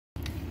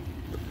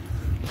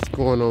What's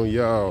going on,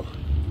 y'all?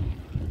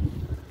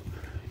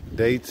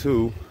 Day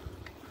 2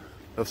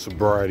 of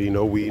sobriety.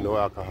 No weed, no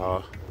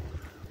alcohol.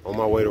 On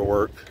my way to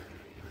work.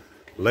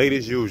 Late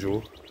as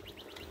usual.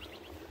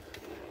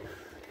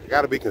 I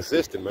gotta be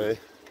consistent, man.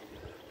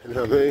 You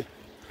know what I mean?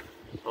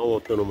 I don't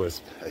want them to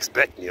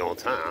expect me on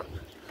time.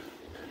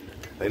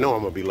 They know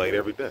I'm gonna be late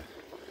every day.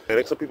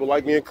 And some people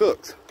like being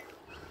cooks.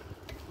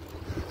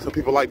 Some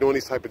people like doing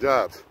these type of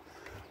jobs.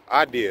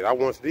 I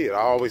once did. I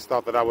always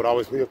thought that I would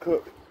always be a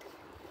cook.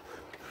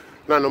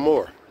 Not no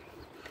more.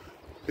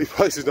 These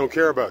places don't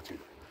care about you.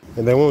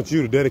 And they want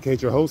you to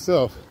dedicate your whole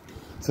self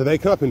to their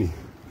company.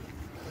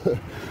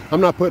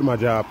 I'm not putting my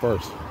job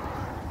first.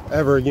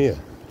 Ever again.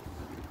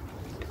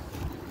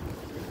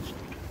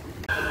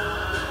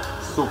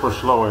 Super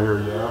slow in here,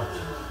 y'all.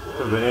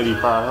 Because the Indy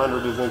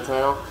 500 is in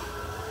town.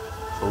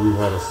 So we've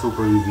had a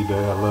super easy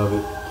day. I love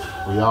it.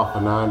 We off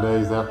for 9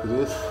 days after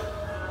this.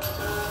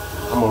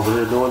 I'm over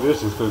here doing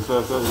dishes because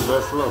that's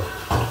that slow.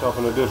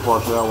 Helping the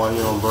dishwasher out while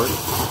you're on break.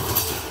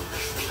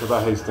 Because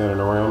I hate standing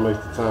around, makes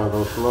the time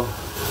go slow.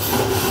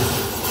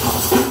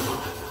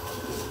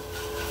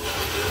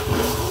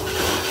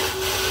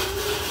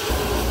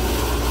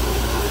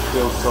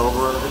 Still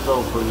sober at the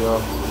door for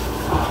y'all.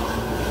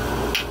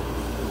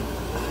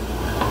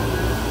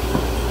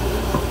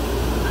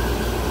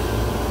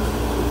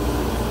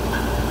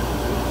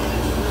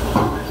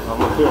 I'm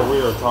gonna feel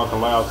weird talking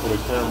loud to the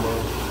camera.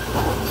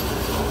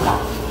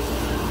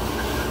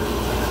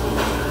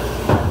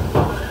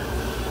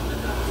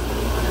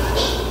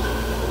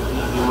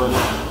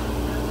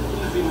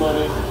 Easy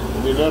money,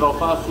 dinero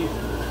fácil.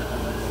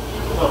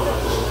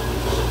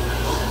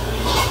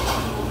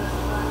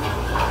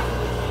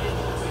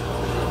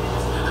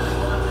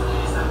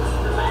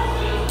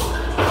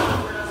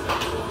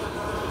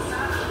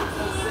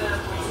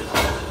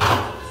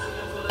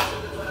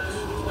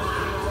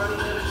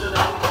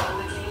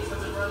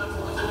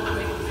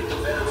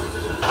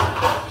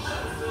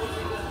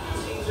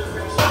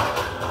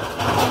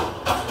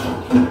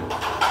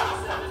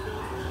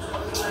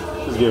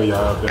 Just giving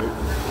y'all an update.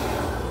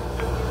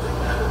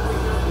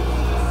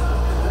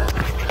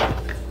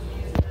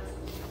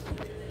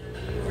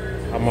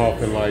 I'm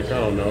off in like, I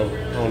don't know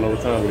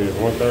what time it is,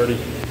 1:30.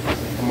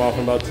 I'm off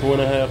in about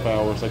 2.5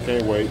 hours. I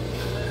can't wait.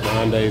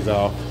 9 days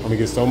off. I'm gonna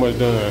get so much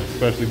done,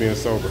 especially being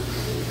sober.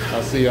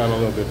 I'll see y'all in a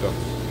little bit though.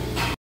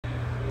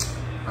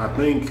 I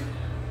think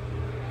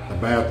the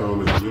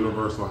bathroom is a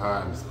universal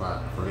hiding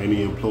spot for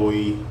any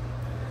employee.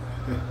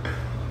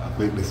 I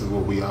think this is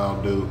what we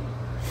all do.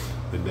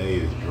 The day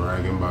is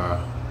dragging by,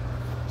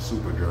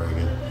 super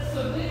dragging.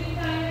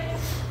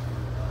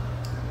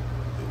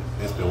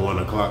 It's been 1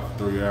 o'clock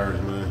for 3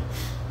 hours, man.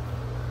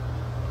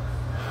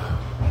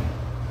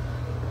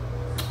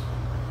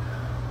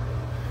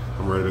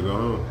 I'm ready to go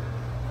home.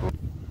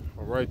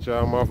 All right,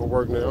 y'all, I'm off of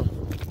work now.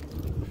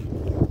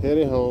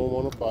 Headed home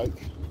on a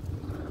bike.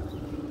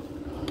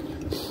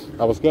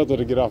 I was scheduled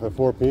to get off at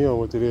 4 p.m.,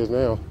 which it is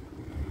now.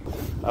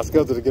 I was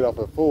scheduled to get off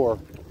at 4,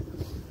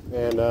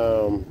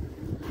 and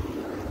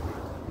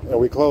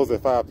we close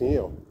at 5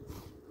 p.m.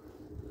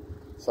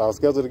 So I was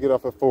scheduled to get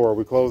off at 4.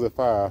 We close at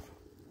 5.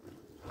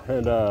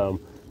 And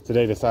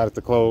today decided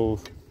to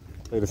close.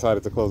 They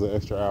decided to close an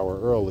extra hour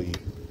early.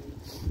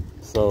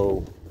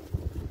 So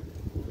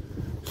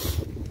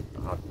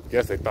I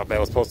guess they thought that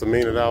was supposed to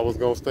mean that I was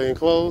gonna stay and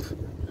close.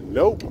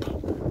 Nope.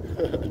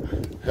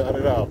 Not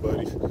at all,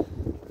 buddies.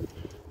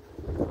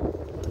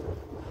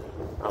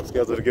 I'm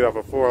scheduled to get off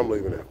at 4. I'm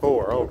leaving at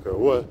 4. I don't care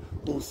what.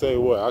 Who say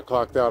what? I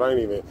clocked out. I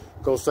ain't even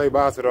go say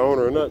bye to the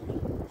owner or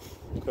nothing.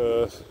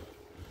 Because,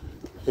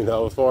 you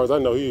know, as far as I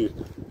know,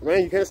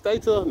 man, you can't stay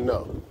till?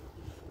 No.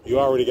 You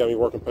already got me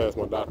working past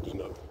my doctor's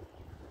note.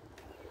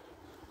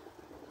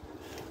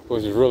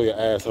 Which is really an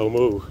asshole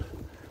move.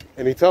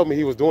 And he told me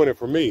he was doing it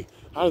for me.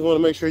 I just want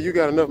to make sure you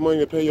got enough money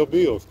to pay your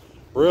bills.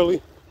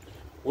 Really?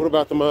 What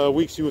about the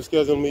weeks you were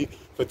scheduling me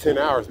for 10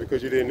 hours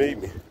because you didn't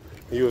need me?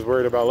 You was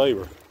worried about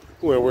labor.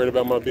 You weren't worried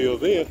about my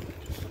bills then.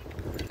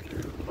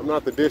 I'm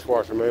not the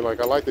dishwasher, man. Like,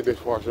 I like the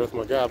dishwasher. That's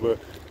my guy. But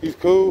he's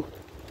cool.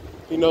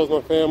 He knows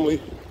my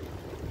family.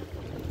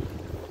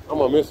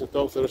 I'm a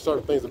misanthrope, so there's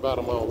certain things about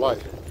him I don't like.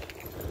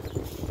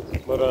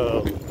 But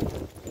at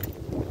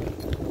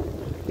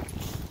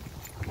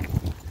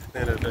the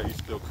end of the day, he's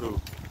still cool.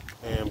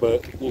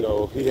 But you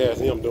know, he has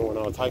him doing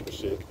all type of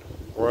shit,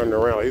 running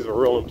around. He's a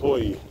real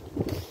employee.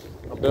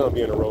 I'm done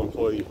being a real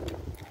employee.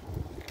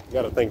 You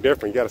gotta think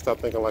different. You gotta stop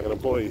thinking like an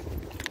employee.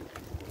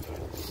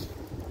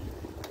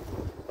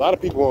 A lot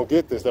of people won't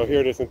get this. They'll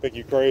hear this and think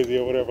you crazy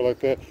or whatever like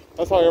that.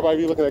 That's why everybody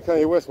be looking at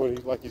Kanye West when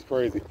he's like he's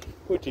crazy,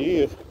 which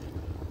he is.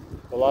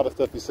 A lot of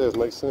stuff he says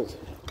makes sense.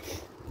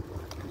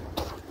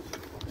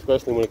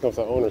 Especially when it comes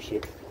to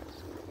ownership.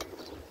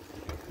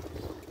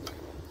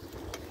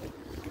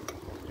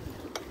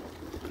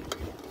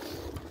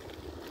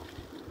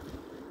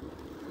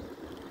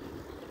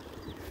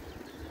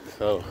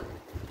 So,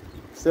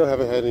 still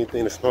haven't had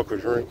anything to smoke or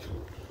drink.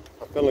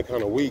 I'm feeling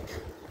kind of weak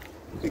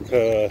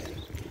because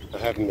I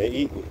haven't been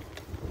eating.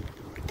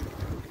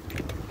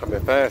 I've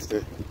been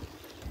fasting.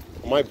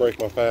 I might break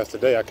my fast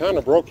today. I kind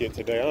of broke it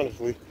today,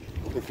 honestly,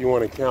 if you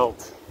want to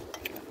count.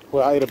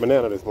 Well, I ate a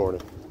banana this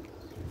morning.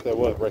 That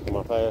was breaking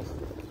my fast.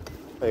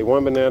 I ate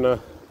one banana.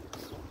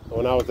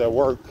 When I was at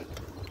work,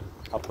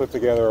 I put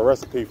together a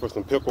recipe for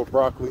some pickled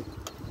broccoli,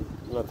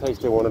 and I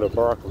tasted one of the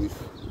broccolis.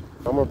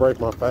 I'm gonna break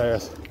my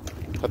fast.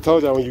 I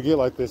told y'all when you get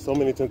like this, so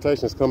many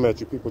temptations come at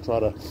you. People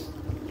try to,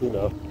 you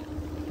know,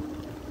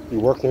 be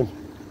working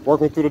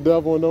through the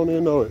devil and don't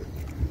even know it.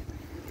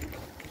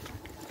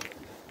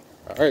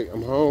 All right,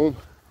 I'm home.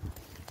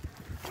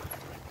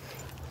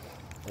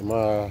 And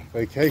my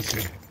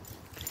vacation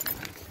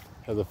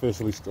has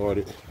officially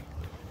started.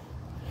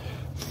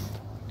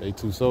 Day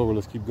 2 sober,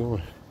 let's keep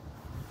going.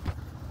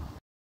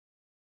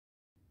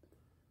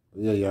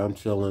 Yeah, I'm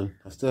chilling.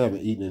 I still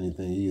haven't eaten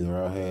anything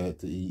either. I had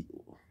to eat,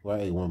 well,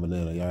 I ate one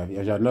banana.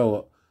 As y'all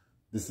know,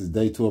 this is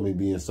day 2 of me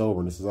being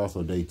sober, and this is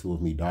also day 2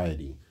 of me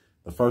dieting.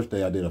 The first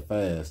day I did a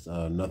fast,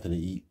 nothing to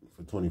eat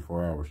for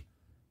 24 hours.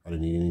 I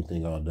didn't eat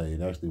anything all day.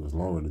 It actually was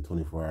longer than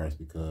 24 hours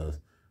because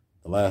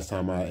the last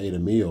time I ate a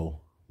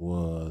meal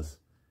was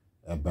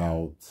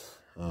about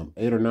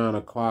 8 or 9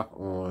 o'clock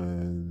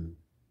on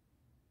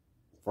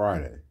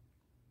Friday.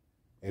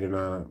 8 or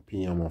 9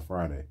 p.m. on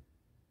Friday.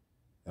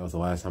 That was the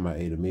last time I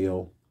ate a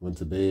meal, went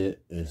to bed,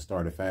 and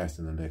started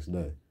fasting the next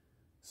day.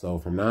 So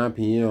from 9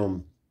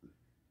 p.m.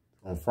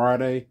 on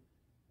Friday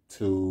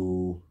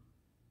to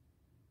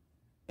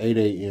 8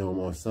 a.m.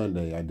 on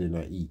Sunday, I did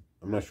not eat.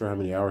 I'm not sure how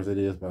many hours it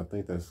is, but I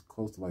think that's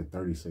close to like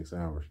 36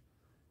 hours.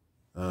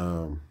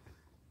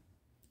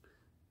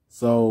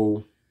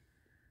 So,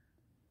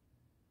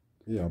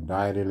 yeah, I'm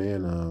dieting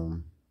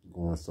and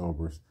going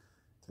sober. It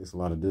takes a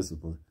lot of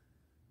discipline.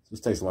 It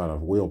just takes a lot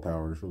of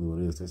willpower. That's really what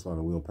it is. It takes a lot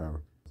of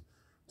willpower.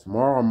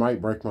 Tomorrow I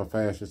might break my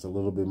fast just a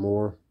little bit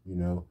more, you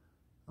know.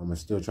 I'm going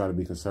to still try to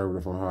be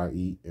conservative on how I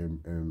eat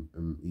and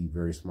eat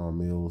very small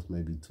meals,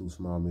 maybe 2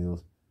 small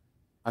meals.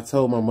 I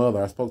told my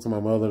mother, I spoke to my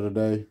mother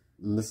today,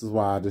 and this is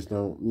why I just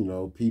don't, you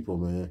know, people,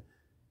 man.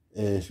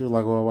 And she was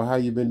like, well, how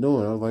you been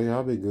doing? I was like, yeah,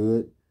 I've been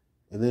good.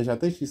 And then I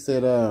think she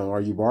said,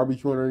 are you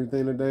barbecuing or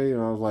anything today?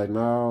 And I was like,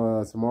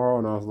 no, tomorrow.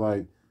 And I was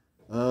like,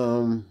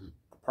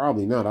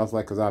 probably not. I was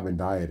like, because I've been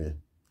dieting.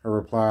 Her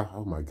reply,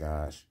 oh my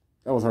gosh.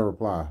 That was her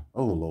reply.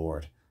 Oh,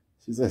 Lord.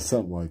 She said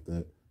something like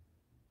that.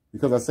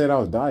 Because I said I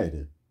was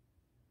dieting.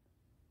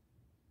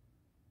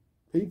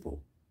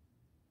 People.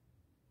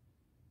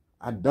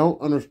 I don't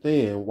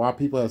understand why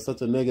people have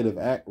such a negative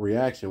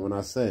reaction when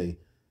I say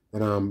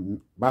that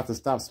I'm about to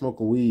stop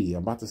smoking weed,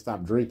 I'm about to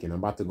stop drinking, I'm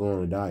about to go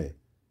on a diet.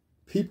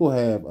 People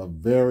have a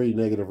very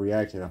negative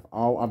reaction.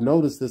 I've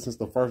noticed this since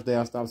the first day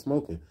I stopped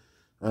smoking.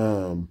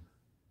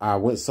 I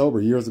went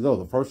sober years ago,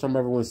 the first time I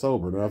ever went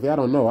sober. Now, if y'all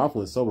don't know, I've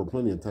went sober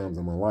plenty of times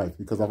in my life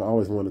because I've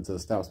always wanted to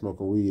stop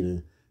smoking weed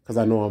and because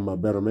I know I'm a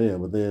better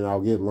man. But then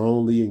I'll get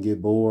lonely and get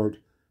bored.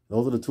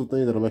 Those are the 2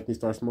 things that'll make me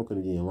start smoking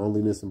again,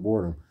 loneliness and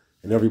boredom.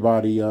 And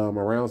everybody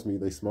around me,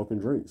 they smoke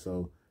and drink.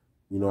 So,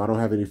 you know, I don't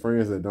have any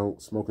friends that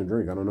don't smoke and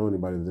drink. I don't know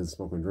anybody that doesn't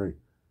smoke and drink.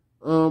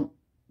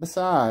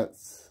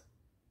 Besides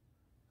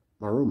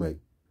my roommate.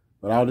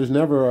 But I'll just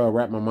never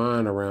wrap my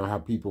mind around how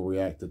people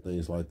react to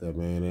things like that,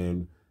 man.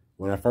 And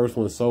when I first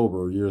went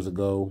sober years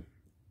ago,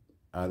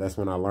 that's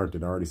when I learned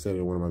it. I already said it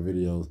in one of my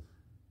videos.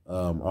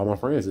 All my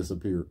friends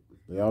disappeared.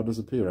 They all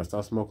disappeared. I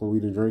stopped smoking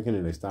weed and drinking,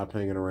 and they stopped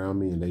hanging around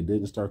me, and they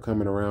didn't start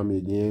coming around me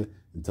again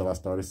until I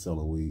started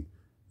selling weed.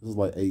 This was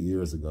like 8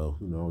 years ago.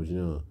 You know, I was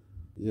young.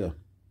 Yeah.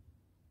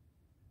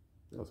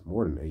 That was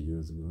more than 8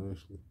 years ago,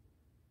 actually.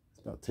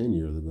 It's about 10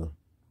 years ago.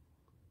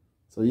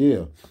 So,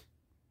 yeah.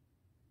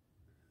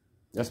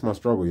 That's my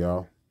struggle,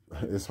 y'all.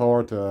 It's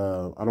hard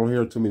to, I don't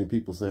hear too many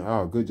people saying,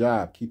 oh, good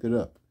job, keep it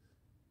up.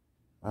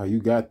 Oh, you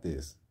got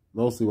this.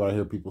 Mostly what I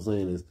hear people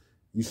saying is,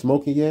 you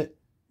smoking yet?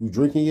 You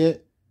drinking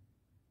yet?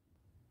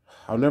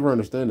 I'll never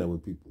understand that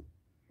with people.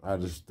 I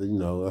just, you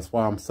know, that's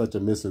why I'm such a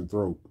missing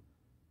throat.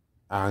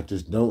 I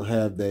just don't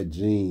have that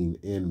gene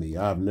in me.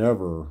 I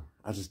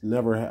just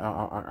don't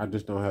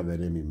have that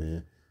in me,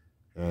 man.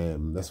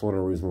 And that's one of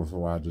the reasons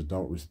why I just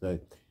don't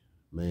respect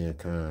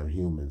mankind,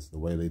 humans, the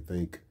way they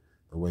think,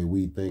 the way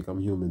we think. I'm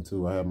human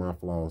too. I have my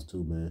flaws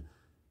too, man.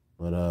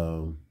 But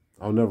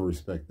I'll never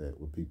respect that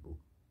with people.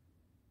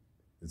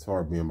 It's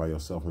hard being by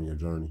yourself on your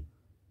journey.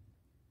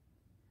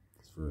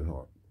 It's very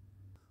hard.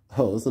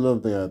 Oh, that's another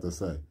thing I have to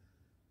say.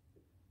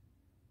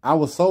 I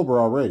was sober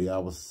already. I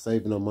was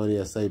saving up money.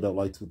 I saved up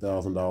like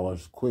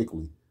 $2,000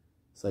 quickly.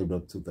 Saved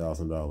up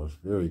 $2,000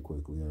 very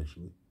quickly,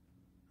 actually.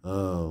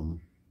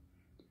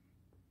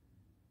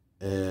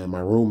 And my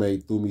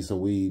roommate threw me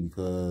some weed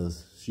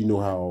because she knew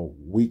how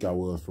weak I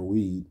was for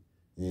weed.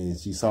 And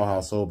she saw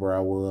how sober I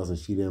was, and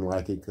she didn't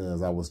like it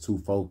because I was too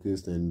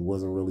focused and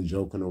wasn't really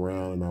joking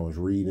around, and I was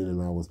reading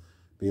and I was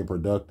being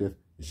productive.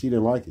 And she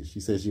didn't like it. She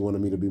said she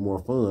wanted me to be more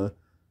fun.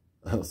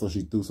 So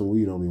she threw some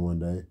weed on me one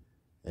day.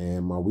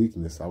 And my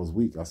weakness, I was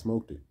weak. I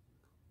smoked it.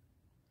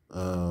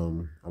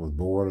 I was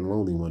bored and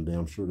lonely one day.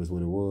 I'm sure that's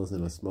what it was.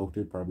 And I smoked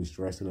it, probably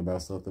stressing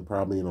about something,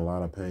 probably in a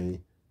lot of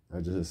pain. I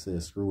just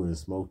said, screw it, and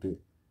smoked it.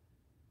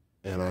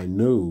 And I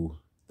knew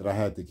that I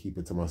had to keep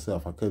it to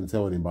myself. I couldn't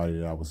tell anybody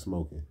that I was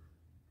smoking.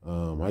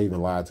 I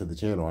even lied to the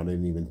channel. I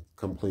didn't even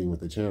come clean with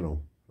the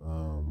channel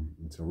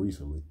until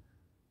recently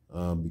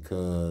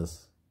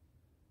because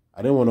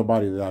I didn't want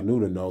nobody that I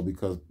knew to know,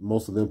 because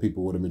most of them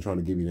people would have been trying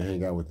to get me to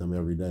hang out with them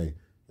every day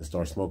and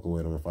start smoking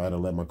with them. If I had to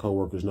let my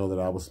coworkers know that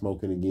I was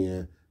smoking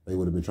again, they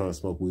would have been trying to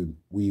smoke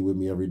weed with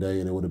me every day,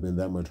 and it would have been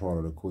that much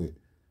harder to quit.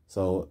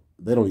 So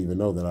they don't even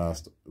know that I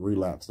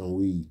relapsed on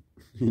weed.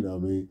 You know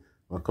what I mean?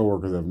 My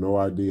coworkers have no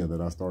idea that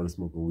I started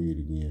smoking weed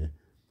again.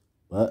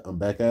 But I'm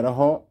back at a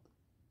halt,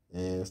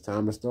 and it's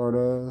time to start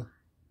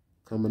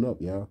coming up,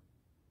 y'all.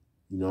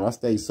 You know, I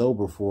stayed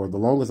sober for the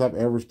longest I've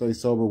ever stayed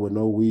sober with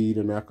no weed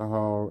and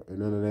alcohol and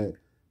none of that.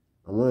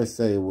 I want to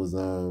say it was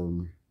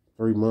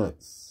 3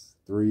 months,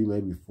 3,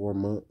 maybe 4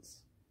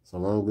 months. It's the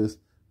longest.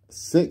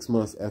 6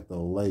 months at the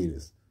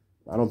latest.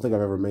 I don't think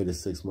I've ever made it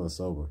 6 months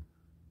sober.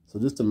 So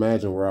just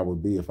imagine where I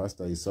would be if I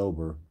stayed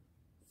sober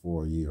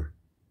for a year,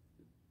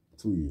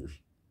 2 years.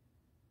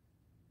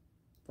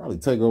 Probably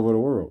take over the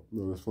world. You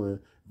know what I'm saying?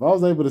 If I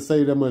was able to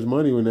save that much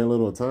money in that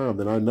little time,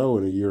 then I know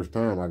in a year's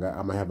time I'm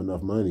gonna have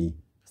enough money,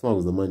 as long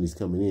as the money's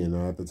coming in.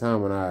 Now, at the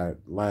time when I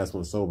last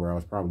went sober, I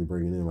was probably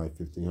bringing in like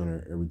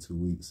 $1,500 every 2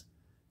 weeks,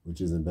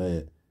 which isn't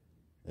bad.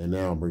 And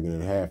now I'm bringing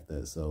in half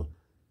that. So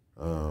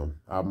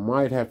I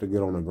might have to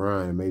get on the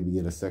grind and maybe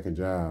get a second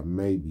job,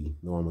 maybe,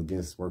 though I'm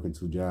against working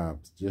 2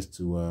 jobs, just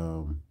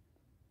to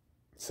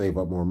save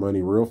up more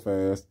money real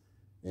fast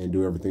and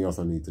do everything else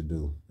I need to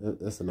do.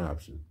 That's an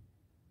option.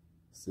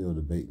 Still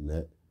debating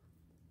that.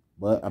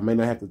 But I may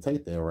not have to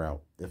take that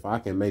route. If I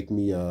can make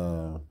me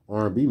a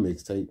R&B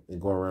mixtape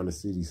and go around the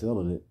city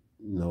selling it,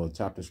 you know, a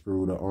chopped and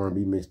screwed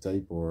R&B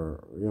mixtape,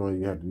 or you don't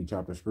even have to be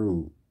chopped and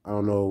screwed. I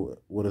don't know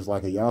what it's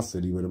like in y'all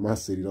city, but in my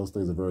city, those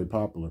things are very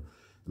popular.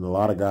 And a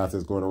lot of guys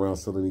that's going around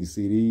selling these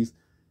CDs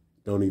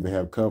don't even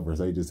have covers.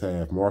 They just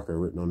have marker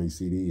written on these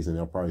CDs, and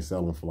they'll probably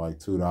sell them for like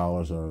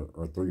 $2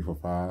 or 3 for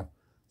 $5.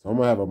 So I'm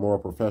going to have a more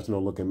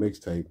professional looking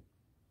mixtape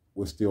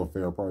with still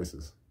fair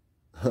prices.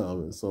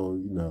 So,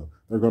 you know,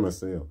 they're going to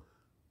sell.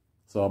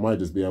 So I might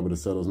just be able to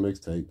sell those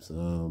mixtapes,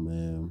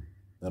 and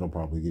that'll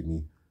probably get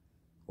me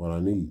what I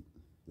need,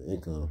 the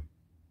income.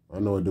 I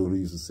know a dude who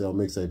used to sell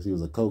mixtapes. He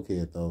was a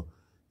cokehead, though.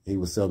 He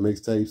would sell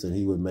mixtapes, and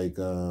he would make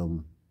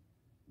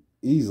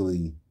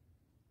easily,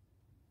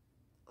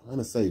 I want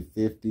to say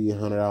 $50,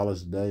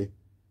 $100 a day,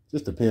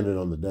 just depending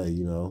on the day,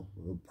 you know.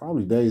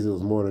 Probably days it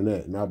was more than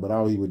that. But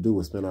all he would do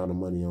was spend all the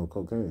money on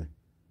cocaine.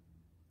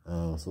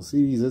 So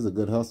CDs is a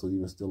good hustle,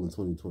 even still in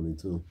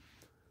 2022.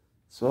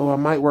 So I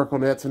might work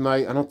on that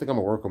tonight. I don't think I'm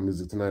going to work on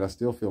music tonight. I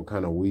still feel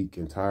kind of weak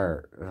and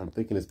tired. And I'm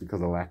thinking it's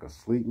because of lack of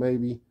sleep,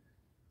 maybe.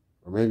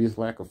 Or maybe it's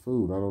lack of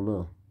food. I don't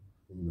know.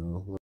 You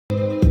know.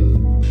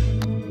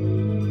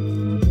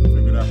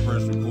 Figured I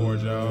press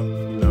record, y'all.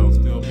 You know,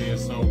 still being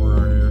sober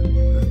out here.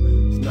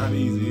 It's not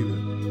easy either.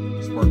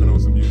 Just working on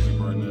some music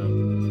right now.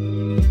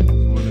 It's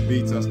one of the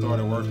beats I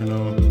started working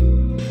on.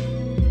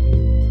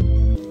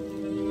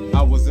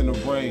 I was in the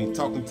rain,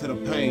 talking to the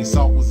pain.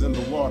 Salt was in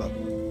the water.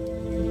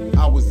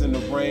 I was in the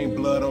rain,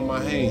 blood on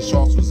my hands,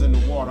 sharks was in the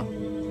water.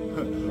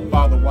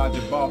 Father, why'd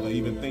you bother?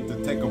 Even think to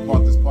take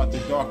apart this part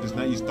of darkness.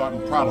 Now you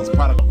starting problems.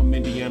 Product from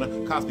Indiana,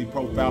 Cosby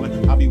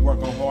profiling. I be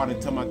working hard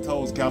until my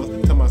toes callous,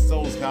 till my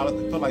soul's callous.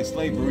 Feel like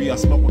slavery. I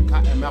smoke with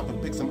cotton mouth and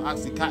pick some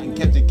Oxycontin,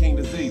 catching king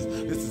disease.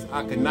 This is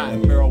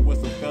Akhenaten, Pharaoh with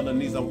some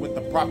felonies. I'm with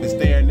the prophets,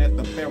 staring at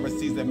the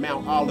Pharisees at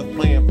Mount Olive,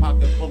 playing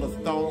pocket full of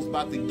stones,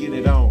 about to get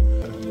it on.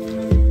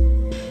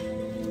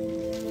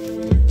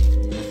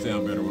 It'll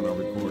sound better when I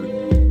record it.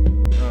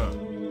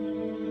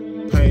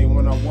 Pain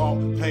when I walk,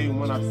 pain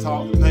when I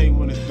talk, pain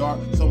when it's dark.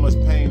 So much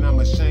pain, I'm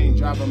ashamed,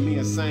 driving me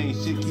insane.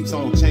 Shit keeps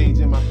on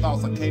changing my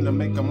thoughts. I came to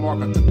make a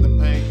mark. I took the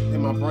pain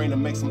in my brain to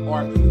make some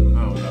art. I don't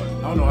know.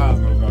 I don't know how it's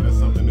gonna go. That's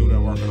something new that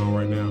I'm working on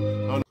right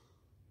now.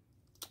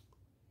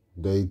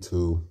 Day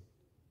 2.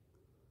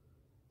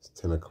 It's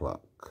 10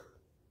 o'clock.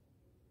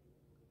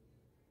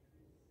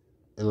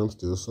 And I'm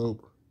still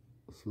sober.